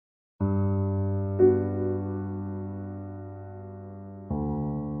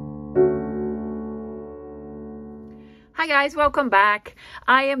Hi guys, welcome back.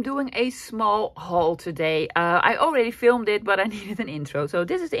 I am doing a small haul today. I already filmed it, but I needed an intro. So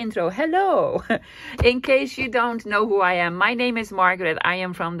this is the intro. Hello! In case you don't know who I am, my name is Margaret. I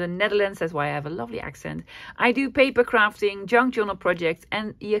am from the Netherlands. That's why I have a lovely accent. I do paper crafting, junk journal projects,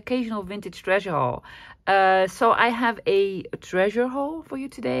 and the occasional vintage treasure haul. So I have a treasure haul for you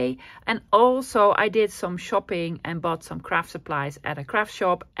today, and also I did some shopping and bought some craft supplies at a craft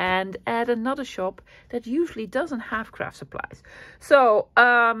shop and at another shop that usually doesn't have craft supplies. So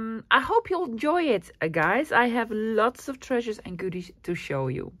I hope you'll enjoy it, guys. I have lots of treasures and goodies to show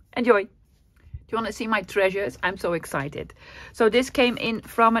you. Enjoy! Do you want to see my treasures? I'm so excited. So this came in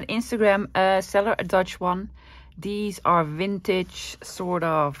from an Instagram seller, a Dutch one. These are vintage sort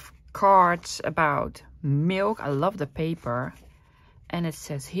of cards about milk. I love the paper, and it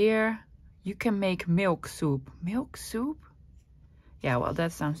says here you can make milk soup. Milk soup? Yeah, well,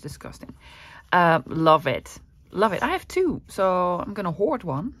 that sounds disgusting. Love it, love it. I have two, so I'm gonna hoard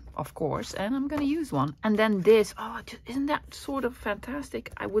one, of course, and I'm gonna use one. And then this, oh, isn't that sort of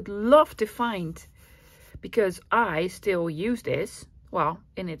fantastic? I would love to find, because I still use this, well,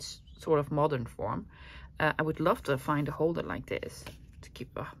 in its sort of modern form. I would love to find a holder like this to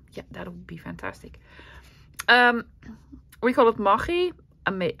keep, yeah, that would be fantastic. We call it Maggie.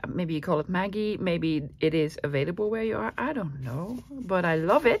 Maybe you call it Maggie. Maybe it is available where you are. I don't know, but I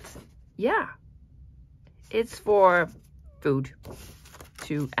love it. Yeah, it's for food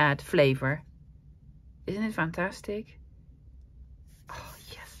to add flavor. Isn't it fantastic? Oh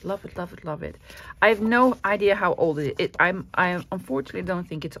yes, love it, love it, love it. I have no idea how old it is. I unfortunately don't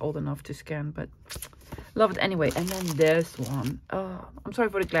think it's old enough to scan, but love it anyway. And then there's one. Oh, I'm sorry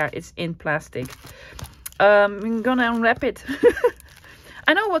for the glare. It's in plastic. I'm gonna unwrap it.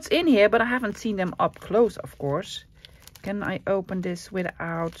 I know what's in here, but I haven't seen them up close, of course. Can I open this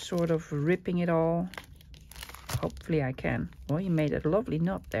without sort of ripping it all? Hopefully I can. Well, you made a lovely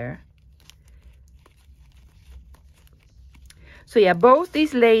knot there. So yeah, both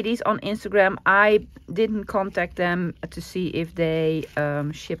these ladies on Instagram, I didn't contact them to see if they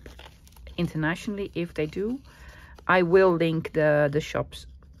ship internationally. If they do, I will link the shops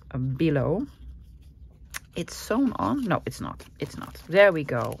below. It's sewn on. No, it's not. It's not. There we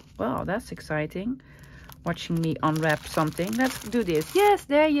go. Well, that's exciting. Watching me unwrap something. Let's do this. Yes,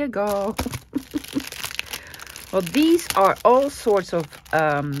 there you go. Well, these are all sorts of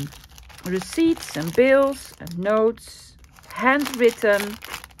receipts and bills and notes, handwritten.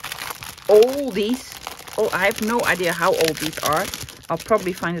 All these. Oh, I have no idea how old these are. I'll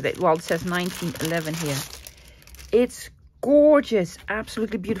probably find it. Well, it says 1911 here. It's gorgeous.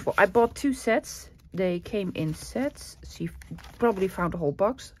 Absolutely beautiful. I bought two sets. They came in sets. She probably found a whole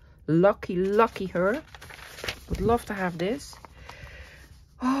box. Lucky, lucky her. Would love to have this.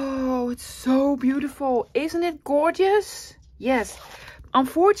 Oh, it's so beautiful. Isn't it gorgeous? Yes.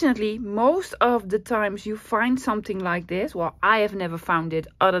 Unfortunately, most of the times you find something like this. Well, I have never found it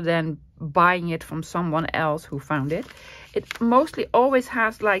other than buying it from someone else who found it. It mostly always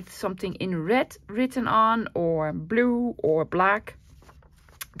has like something in red written on, or blue or black.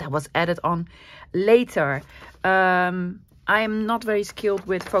 That was added on later. I am not very skilled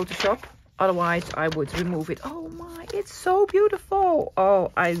with Photoshop. Otherwise, I would remove it. Oh my, it's so beautiful.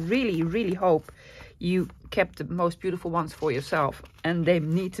 Oh, I really, really hope you kept the most beautiful ones for yourself. And they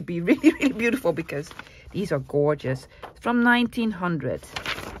need to be really, really beautiful, because these are gorgeous. From 1900.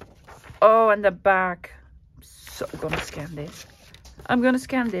 Oh, and the back. So I'm gonna scan this. I'm gonna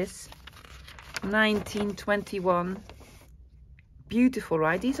scan this. 1921. Beautiful,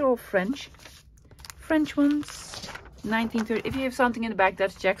 right? These are all French ones. 1930. If you have something in the back,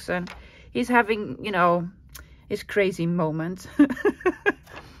 that's Jackson. He's having, you know, his crazy moment.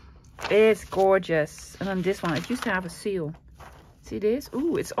 It's gorgeous. And then this one, it used to have a seal. See this?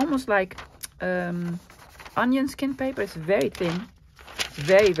 Ooh, it's almost like onion skin paper. It's very thin. It's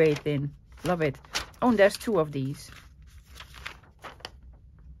very, very thin. Love it. Oh, and there's two of these.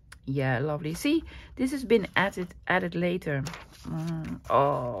 Yeah, lovely. See, this has been added later.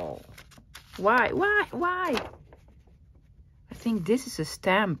 Oh, why? I think this is a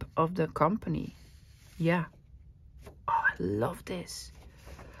stamp of the company. Yeah. Oh, I love this.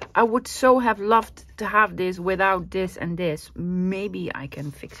 I would so have loved to have this without this and this. Maybe I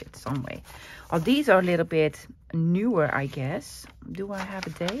can fix it some way. Oh, these are a little bit newer, I guess. Do I have a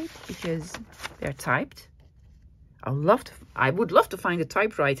date? Because they're typed. I would love to find a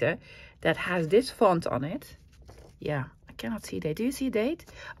typewriter that has this font on it. Yeah, I cannot see a date. Do you see a date?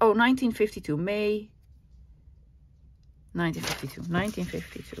 Oh, 1952, May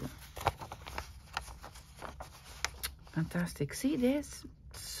 1952. Fantastic. See this?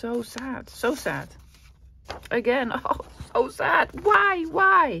 So sad. So sad. Again, oh, so sad.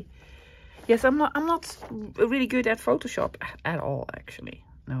 Why? Yes, I'm not really good at Photoshop at all, actually.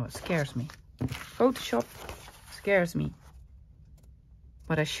 No, it scares me. Photoshop scares me.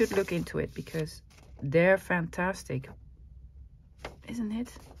 But I should look into it because they're fantastic. Isn't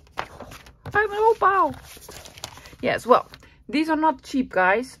it? I'm an opal. Yes, well, these are not cheap,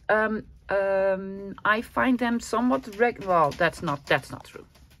 guys. I find them somewhat well, that's not true.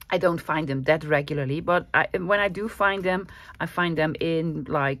 I don't find them that regularly, but when I do find them, I find them in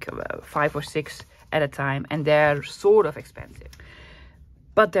like 5 or 6 at a time, and they're sort of expensive.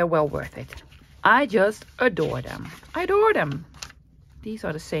 But they're well worth it. I just adore them. I adore them. These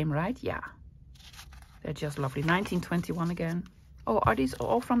are the same, right? Yeah. They're just lovely. 1921 again. Oh, are these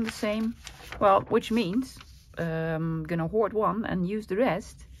all from the same? Well, which means I'm gonna hoard one and use the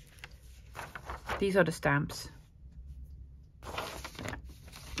rest. These are the stamps. Yeah,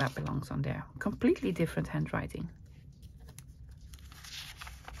 that belongs on there. Completely different handwriting.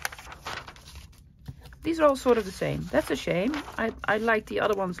 These are all sort of the same. That's a shame. I like the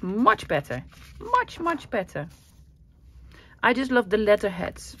other ones much better. Much better. I just love the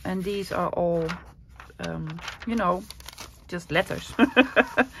letterheads. And these are all, you know, just letters.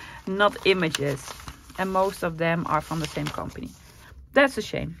 Not images. And most of them are from the same company. That's a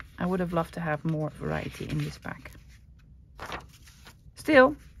shame. I would have loved to have more variety in this pack.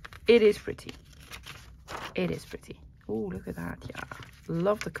 Still, it is pretty. It is pretty. Oh, look at that. Yeah,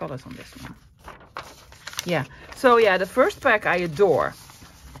 love the colors on this one. Yeah, so yeah, the first pack I adore.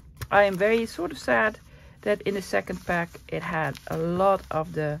 I am very sort of sad that in the second pack it had a lot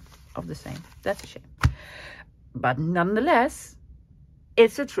of the same. That's a shame. But nonetheless,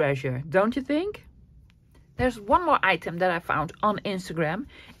 it's a treasure, don't you think? There's one more item that I found on Instagram.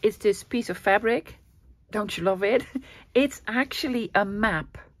 It's this piece of fabric. Don't you love it? It's actually a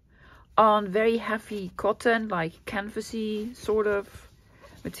map on very heavy cotton, like canvasy sort of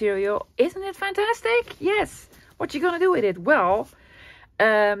material. Isn't it fantastic? Yes. What you gonna do with it? Well,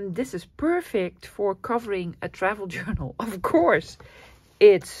 this is perfect for covering a travel journal. Of course.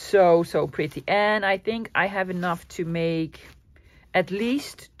 It's so pretty. And I think I have enough to make at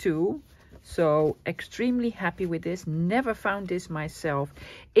least 2. So extremely happy with this. Never found this myself.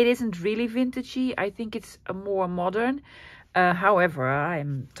 It isn't really vintagey. I think it's a more modern. However,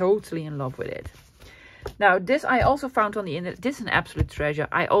 I'm totally in love with it. Now, this I also found on the internet. This is an absolute treasure.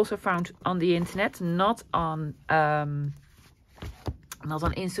 I also found on the internet, not on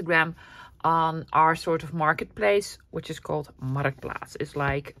Instagram, on our sort of marketplace, which is called Marktplaats. It's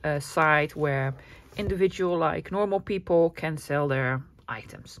like a site where individual, like normal people, can sell their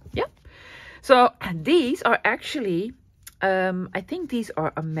items. Yeah. So these are actually, I think these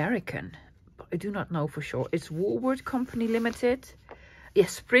are American. But I do not know for sure. It's Woolworth Company Limited.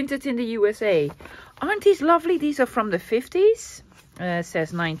 Yes, printed in the USA. Aren't these lovely? These are from the 50s. It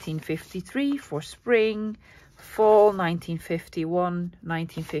says 1953 for spring, fall 1951,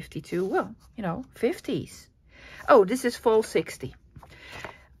 1952. Well, you know, 50s. Oh, this is fall 60.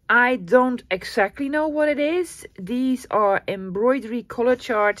 I don't exactly know what it is. These are embroidery color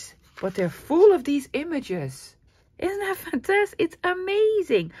charts, but they're full of these images. Isn't that fantastic? It's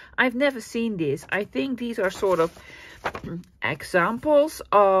amazing. I've never seen this. I think these are sort of examples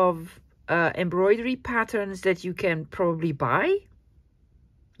of embroidery patterns that you can probably buy.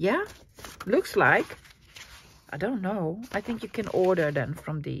 Yeah, looks like. I don't know. I think you can order them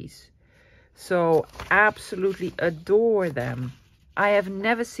from these. So absolutely adore them. I have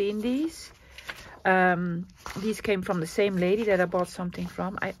never seen these. These came from the same lady that I bought something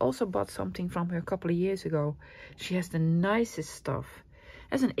from. I also bought something from her a couple of years ago. She has the nicest stuff.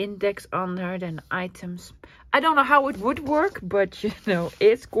 There's an index on her, then items. I don't know how it would work, but you know,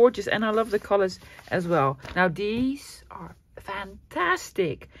 it's gorgeous. And I love the colors as well. Now, these are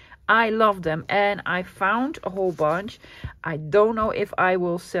fantastic. I love them. And I found a whole bunch. I don't know if I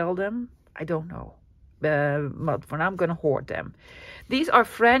will sell them. I don't know. But for now, I'm going to hoard them. These are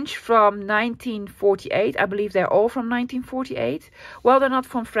French from 1948. I believe they're all from 1948. Well, they're not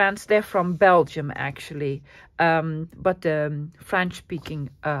from France. They're from Belgium, actually. But the French-speaking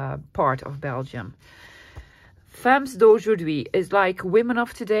part of Belgium. Femmes d'aujourd'hui is like women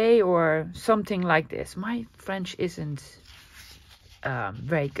of today or something like this. My French isn't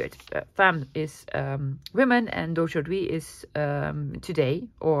very good. Femme is women and d'aujourd'hui is today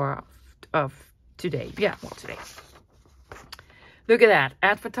or of today. Yeah, well, today. Look at that.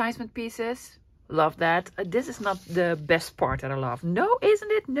 Advertisement pieces. Love that. This is not the best part that I love. No,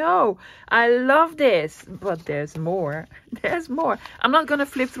 isn't it? No. I love this. But there's more. There's more. I'm not going to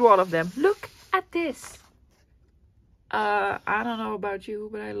flip through all of them. Look at this. I don't know about you,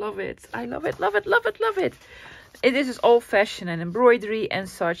 but I love it. I love it, love it, love it, love it. This is old fashioned and embroidery and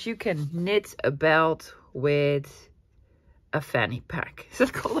such. You can knit a belt with a fanny pack. Is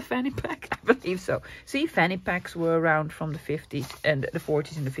it called a fanny pack? I believe so. See, fanny packs were around from the 50s and the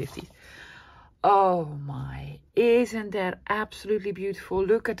 40s and the 50s. Oh my, isn't that absolutely beautiful?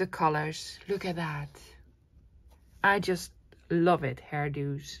 Look at the colors. Look at that. I just love it.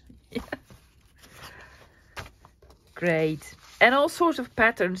 Hairdos. Yeah. Great. And all sorts of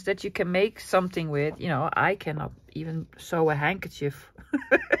patterns that you can make something with. You know, I cannot even sew a handkerchief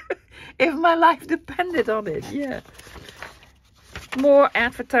if my life depended on it. Yeah. More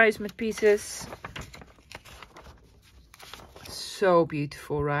advertisement pieces. So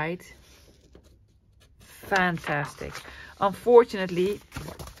beautiful, right? Fantastic. Unfortunately,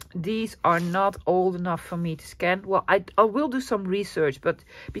 these are not old enough for me to scan. Well, I will do some research, but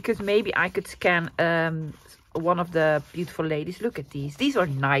because maybe I could scan one of the beautiful ladies. Look at these. These are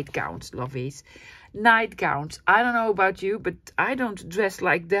nightgowns, lovies. Nightgowns. I don't know about you, but I don't dress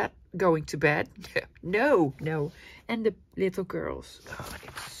like that going to bed. No, no. And the little girls. Oh,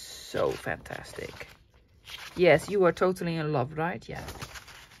 it's so fantastic. Yes, you are totally in love, right? Yeah.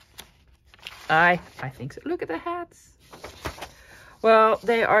 I think so. Look at the hats. Well,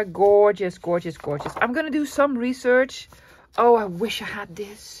 they are gorgeous, gorgeous, gorgeous. I'm going to do some research. Oh, I wish I had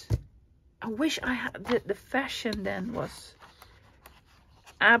this. I wish I had the fashion then was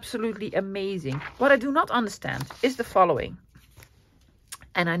absolutely amazing. What I do not understand is the following.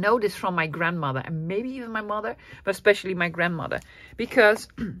 And I know this from my grandmother and maybe even my mother, but especially my grandmother. Because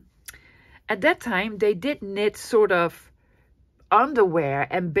at that time, they did knit sort of underwear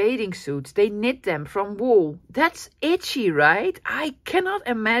and bathing suits. They knit them from wool. That's itchy, right? I cannot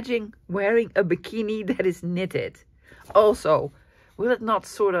imagine wearing a bikini that is knitted. Also, will it not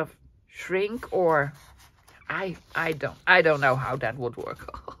sort of shrink, or I don't know how that would work.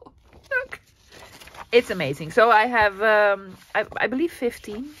 Look, it's amazing. So I have I believe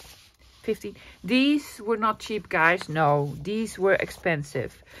 15. These were not cheap, guys. No, these were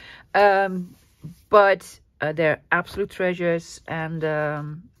expensive, but they're absolute treasures, and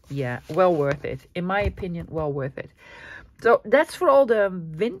yeah, well worth it. In my opinion, well worth it. So that's for all the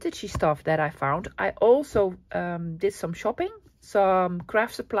vintagey stuff that I found. I also did some shopping, some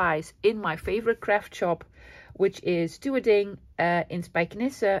Craftsupplies in my favorite craft shop, which is Stuarding in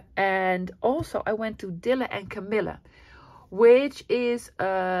Spijkenisse. And also I went to Dille and Kamille, which is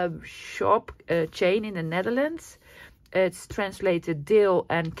a shop chain in the Netherlands. It's translated dill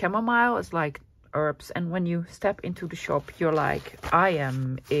and chamomile. It's like herbs, and when you step into the shop, you're like, I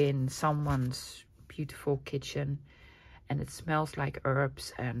am in someone's beautiful kitchen, and it smells like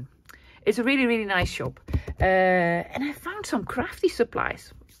herbs, and it's a really, really nice shop. And I found some crafty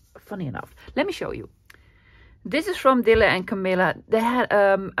supplies, funny enough. Let me show you. This is from Dille and Kamille. They had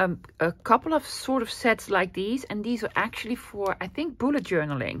a couple of sort of sets like these, and these are actually for, I think, bullet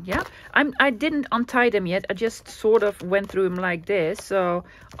journaling. Yeah, I didn't untie them yet. I just sort of went through them like this. So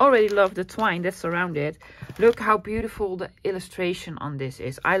already love the twine that's around it. Look how beautiful the illustration on this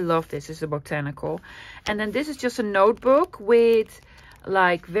is. I love this. It's a botanical. And then this is just a notebook with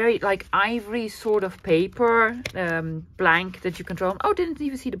like very like ivory sort of paper, blank, that you can draw on. Oh, didn't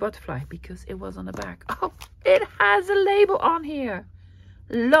even see the butterfly because it was on the back. Oh, it has a label on here.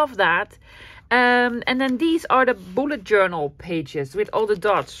 Love that. And then these are the bullet journal pages with all the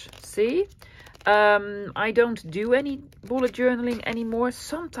dots. See, I don't do any bullet journaling anymore.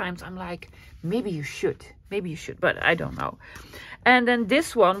 Sometimes I'm like, maybe you should, but I don't know. And then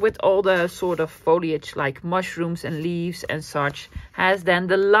this one with all the sort of foliage like mushrooms and leaves and such has then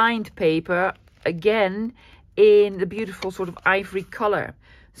the lined paper again in the beautiful sort of ivory color.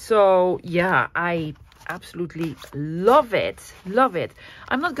 So yeah, I absolutely love it. Love it.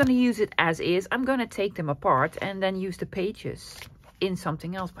 I'm not going to use it as is. I'm going to take them apart and then use the pages in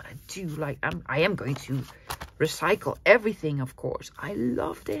something else. But I do like, I am going to recycle everything, of course. I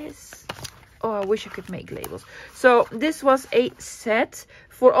love this. Oh, I wish I could make labels. So this was a set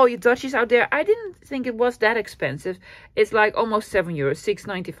for all you Dutchies out there. I didn't think it was that expensive. It's like almost €7,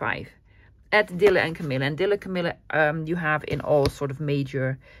 €6.95 at Dille and Kamille. And Dille and Kamille you have in all sort of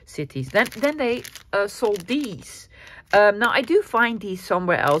major cities. Then they sold these. Now I do find these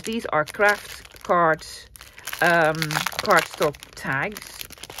somewhere else. These are craft cards, cardstock tags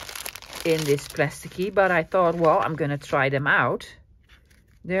in this plasticky. But I thought, well, I'm gonna try them out.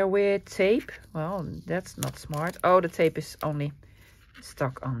 They're with tape. Well, that's not smart. Oh, the tape is only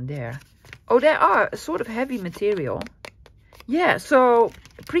stuck on there. Oh, they are a sort of heavy material. Yeah, so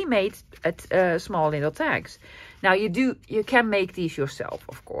pre-made small little tags. Now you can make these yourself,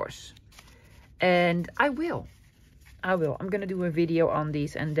 of course. And I will. I will. I'm gonna do a video on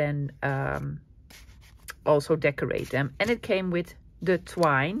these and then also decorate them. And it came with the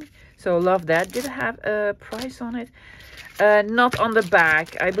twine, so love that. Did it have a price on it? Not on the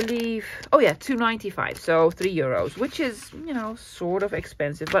back, I believe. Oh yeah, €2.95, so €3, which is, you know, sort of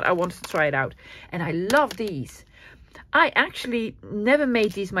expensive, but I wanted to try it out. And I love these. I actually never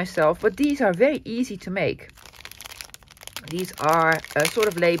made these myself, but these are very easy to make. These are sort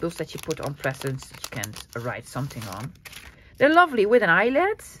of labels that you put on presents that you can write something on. They're lovely with an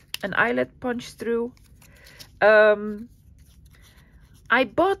eyelet punched through. I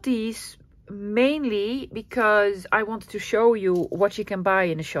bought these mainly because I wanted to show you what you can buy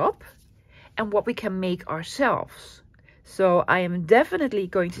in the shop and what we can make ourselves. So I am definitely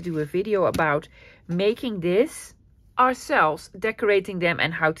going to do a video about making this ourselves, decorating them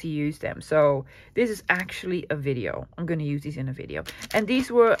and how to use them. So this is actually a video. I'm going to use these in a video. And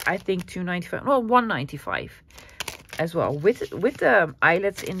these were, I think, $2.95, well, $1.95 as well, with the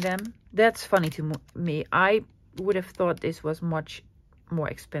eyelets in them. That's funny to me. I would have thought this was much more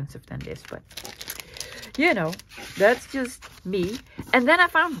expensive than this, but you know, that's just me. And then I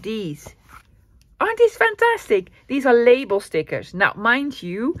found these. Aren't these fantastic? These are label stickers. Now, mind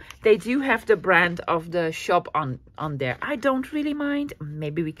you, they do have the brand of the shop on there. I don't really mind.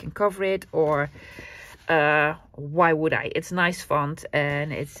 Maybe we can cover it, or why would I? It's nice font,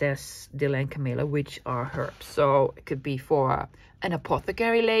 and it says Dille and Kamille, which are herbs. So it could be for an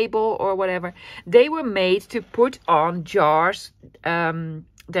apothecary label or whatever. They were made to put on jars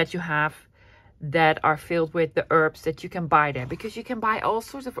that you have that are filled with the herbs that you can buy there, because you can buy all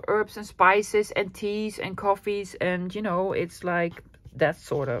sorts of herbs and spices and teas and coffees, and you know, it's like that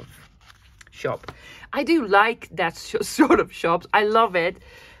sort of shop. I do like that sort of shops. I love it,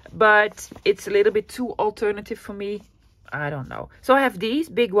 but it's a little bit too alternative for me. I don't know. So I have these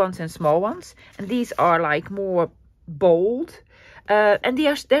big ones and small ones, and these are like more bold, and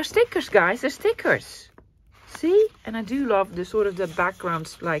they're stickers, guys. They're stickers. See? And I do love the sort of the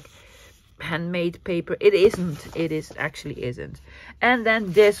backgrounds, like handmade paper. It actually isn't. And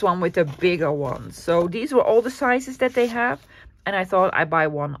then this one with the bigger ones. So these were all the sizes that they have, and I thought I'd buy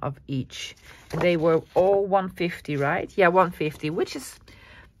one of each. And they were all $1.50, right? Yeah, $1.50, which is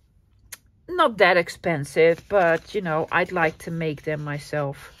not that expensive, but you know, I'd like to make them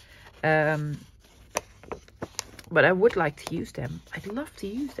myself. But I would like to use them. I'd love to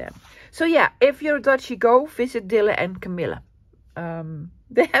use them. So yeah, if you're Dutch, you go visit Dille and Kamille.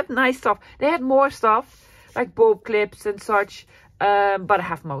 They have nice stuff. They had more stuff, like bulb clips and such, but I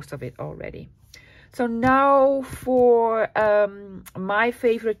have most of it already. So now for my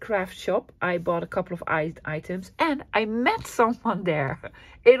favorite craft shop, I bought a couple of items, and I met someone there.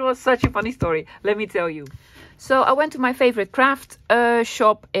 It was such a funny story, let me tell you. So I went to my favorite craft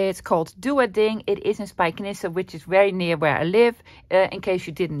shop. It's called Do A Ding. It is in Spijkenisse, which is very near where I live, in case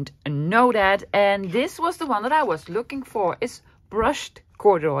you didn't know that. And this was the one that I was looking for. It's brushed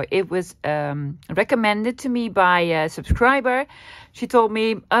corduroy. It was recommended to me by a subscriber. She told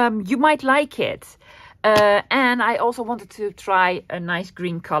me, you might like it. And I also wanted to try a nice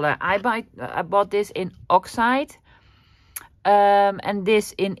green color. I bought this in oxide and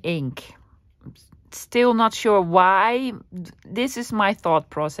this in ink. Still not sure why. This is my thought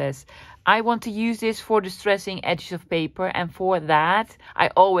process. I want to use this for distressing edges of paper, and for that I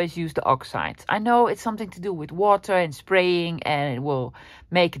always use the oxides. I know it's something to do with water and spraying, and it will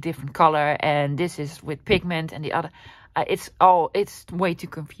make a different color, and this is with pigment, and the other it's way too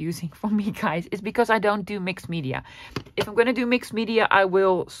confusing for me, guys. It's because I don't do mixed media. If I'm going to do mixed media, I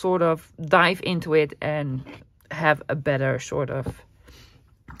will sort of dive into it and have a better sort of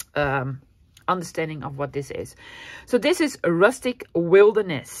understanding of what this is. So this is Rustic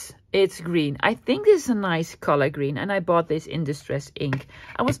Wilderness. It's green. I think this is a nice color green, and I bought this in distress ink.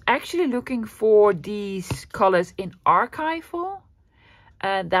 I was actually looking for these colors in archival.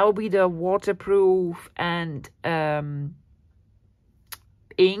 That will be the waterproof and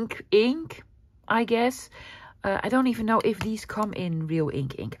ink, I guess. I don't even know if these come in real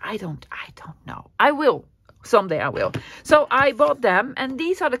ink. I don't know. I will. Someday I will. So I bought them, and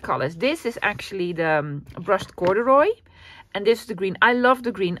these are the colors. This is actually the brushed corduroy, and this is the green. I love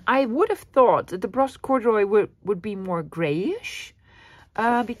the green. I would have thought that the brushed corduroy would be more grayish,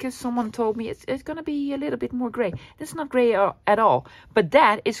 because someone told me it's going to be a little bit more gray. It's not gray at all, but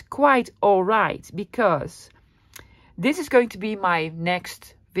that is quite all right, because this is going to be my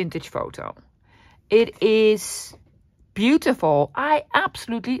next vintage photo. It is beautiful. I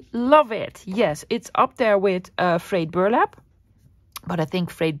absolutely love it. Yes, it's up there with frayed burlap, but I think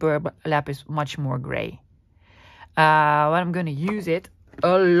frayed burlap is much more gray. But I'm going to use it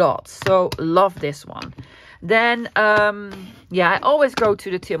a lot, so love this one. Then, yeah, I always go to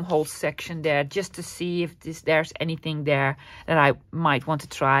the Tim Holtz section there just to see if there's anything there that I might want to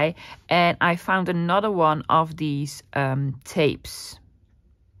try. And I found another one of these tapes,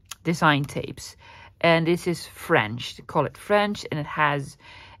 design tapes. And this is French. They call it French, and it has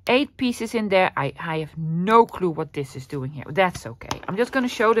 8 pieces in there. I have no clue what this is doing here. That's okay. I'm just going to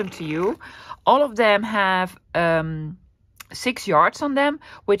show them to you. All of them have 6 yards on them,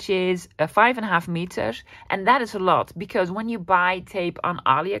 which is 5.5 meters, and that is a lot, because when you buy tape on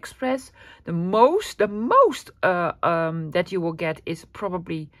AliExpress, the most that you will get is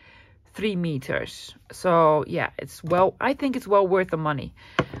probably 3 meters. So yeah, I think it's well worth the money.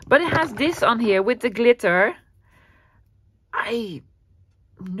 But it has this on here with the glitter.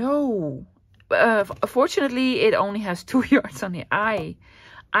 No, fortunately it only has 2 yards on it. I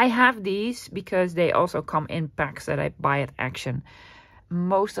have these because they also come in packs that I buy at Action.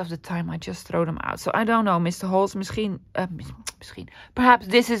 Most of the time I just throw them out. So I don't know, Mr. Holtz, misschien, perhaps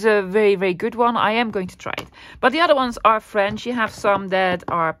this is a very, very good one. I am going to try it. But the other ones are French. You have some that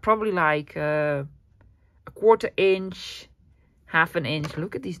are probably like a 1/4 inch, 1/2 inch.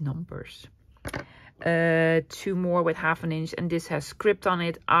 Look at these numbers. 2 more with 1/2 inch, and this has script on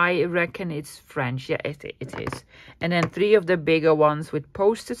it. I reckon it's French. Yeah, it is. And then 3 of the bigger ones with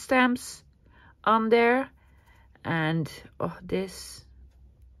postage stamps on there. And oh, this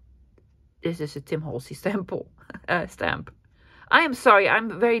is a Tim Holtz stamp. I am sorry,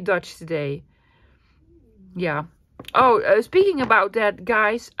 I'm very Dutch today. Yeah. Oh, speaking about that,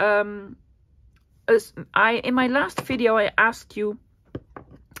 guys, in my last video I asked you,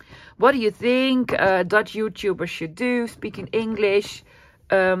 what do you think Dutch YouTubers should do, speaking English,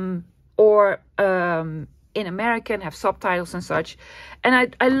 or in American, have subtitles and such?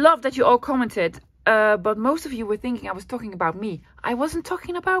 And I love that you all commented, but most of you were thinking I was talking about me. I wasn't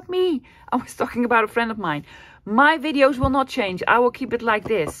talking about me. I was talking about a friend of mine. My videos will not change. I will keep it like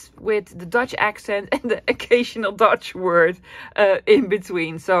this, with the Dutch accent and the occasional Dutch word in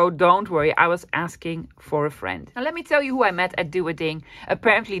between. So don't worry, I was asking for a friend. Now let me tell you who I met at Do a Ding.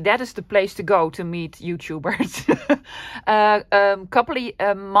 Apparently that is the place to go to meet YouTubers. Couple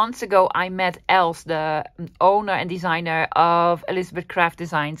of months ago I met Els, the owner and designer of Elizabeth Craft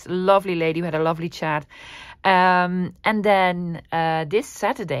Designs. Lovely lady, we had a lovely chat. And then this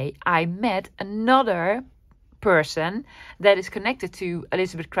Saturday I met another person that is connected to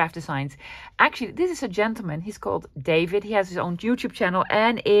Elizabeth Craft Designs. Actually, this is a gentleman. He's called David. He has his own YouTube channel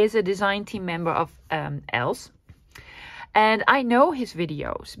and is a Designteam member of Els. And I know his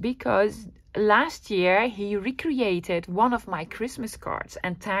videos because last year he recreated one of my Christmas cards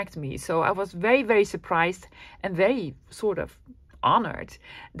and tagged me. So I was very, very surprised and very sort of honored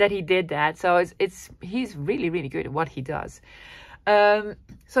that he did that. So he's really, really good at what he does.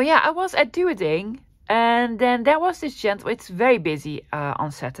 So yeah, I was at Do a Ding. And then there was this gentleman. It's very busy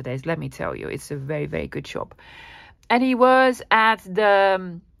on Saturdays, let me tell you. It's a very, very good shop. And he was at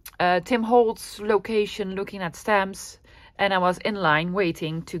the Tim Holtz location looking at stamps. And I was in line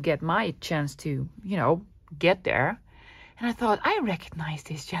waiting to get my chance to, get there. And I thought, I recognize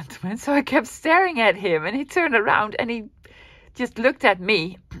this gentleman. So I kept staring at him. And he turned around and he just looked at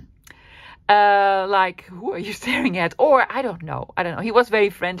me. Like, who are you staring at? Or, I don't know. He was very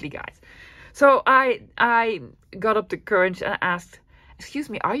friendly, guys. So I got up the courage and asked, excuse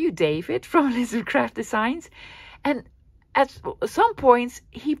me, are you David from Elizabeth Craft Designs? And at some points,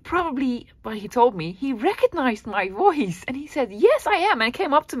 he told me, he recognized my voice. And he said, yes, I am. And he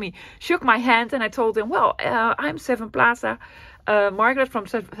came up to me, shook my hand, and I told him, well, I'm Sevenplaza, Margaret from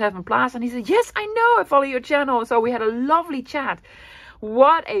Sevenplaza. And he said, yes, I know, I follow your channel. So we had a lovely chat.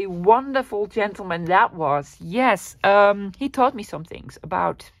 What a wonderful gentleman that was. Yes, he taught me some things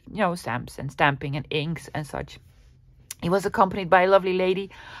about, stamps and stamping and inks and such. He was accompanied by a lovely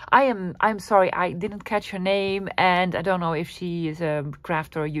lady. I'm sorry, I didn't catch her name, and I don't know if she is a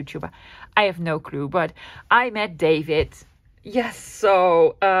crafter or a YouTuber. I have no clue, but I met David. Yes,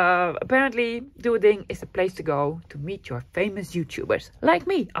 so apparently Do a Ding is the place to go to meet your famous YouTubers like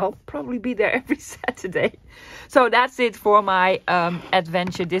me. I'll probably be there every Saturday. So that's it for my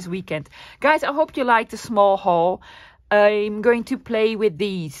adventure this weekend. Guys, I hope you liked the small haul. I'm going to play with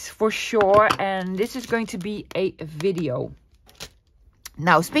these for sure, and this is going to be a video.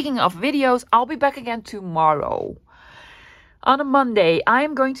 Now, speaking of videos, I'll be back again tomorrow. On a Monday, I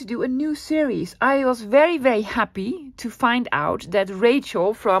am going to do a new series. I was very, very happy to find out that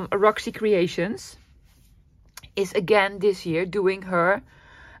Rachel from Roxy Creations is again this year doing her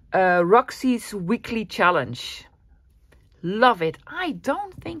Roxy's Weekly Challenge. Love it. I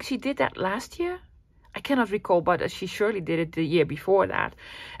don't think she did that last year. I cannot recall, but she surely did it the year before that.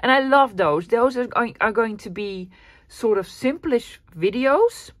 And I love those. Those are going to be sort of simplish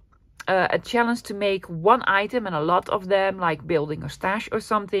videos. A challenge to make one item and a lot of them, like building a stash or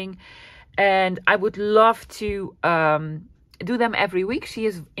something. And I would love to do them every week. She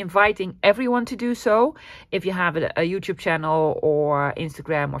is inviting everyone to do so. If you have a YouTube channel or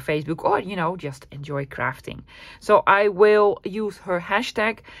Instagram or Facebook, or, you know, just enjoy crafting. So I will use her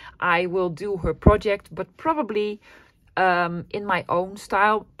hashtag. I will do her project, but probably in my own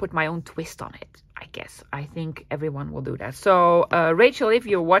style, put my own twist on it. I guess. I think everyone will do that. So, Rachel, if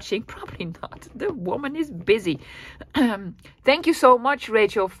you're watching, probably not. The woman is busy. Thank you so much,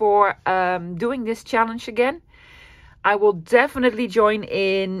 Rachel, for doing this challenge again. I will definitely join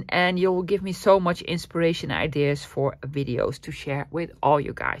in, and you'll give me so much inspiration and ideas for videos to share with all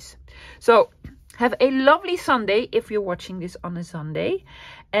you guys. So, have a lovely Sunday if you're watching this on a Sunday.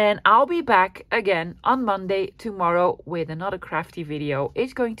 And I'll be back again on Monday tomorrow with another crafty video.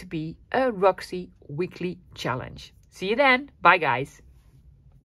 It's going to be a Roxy weekly challenge. See you then. Bye, guys.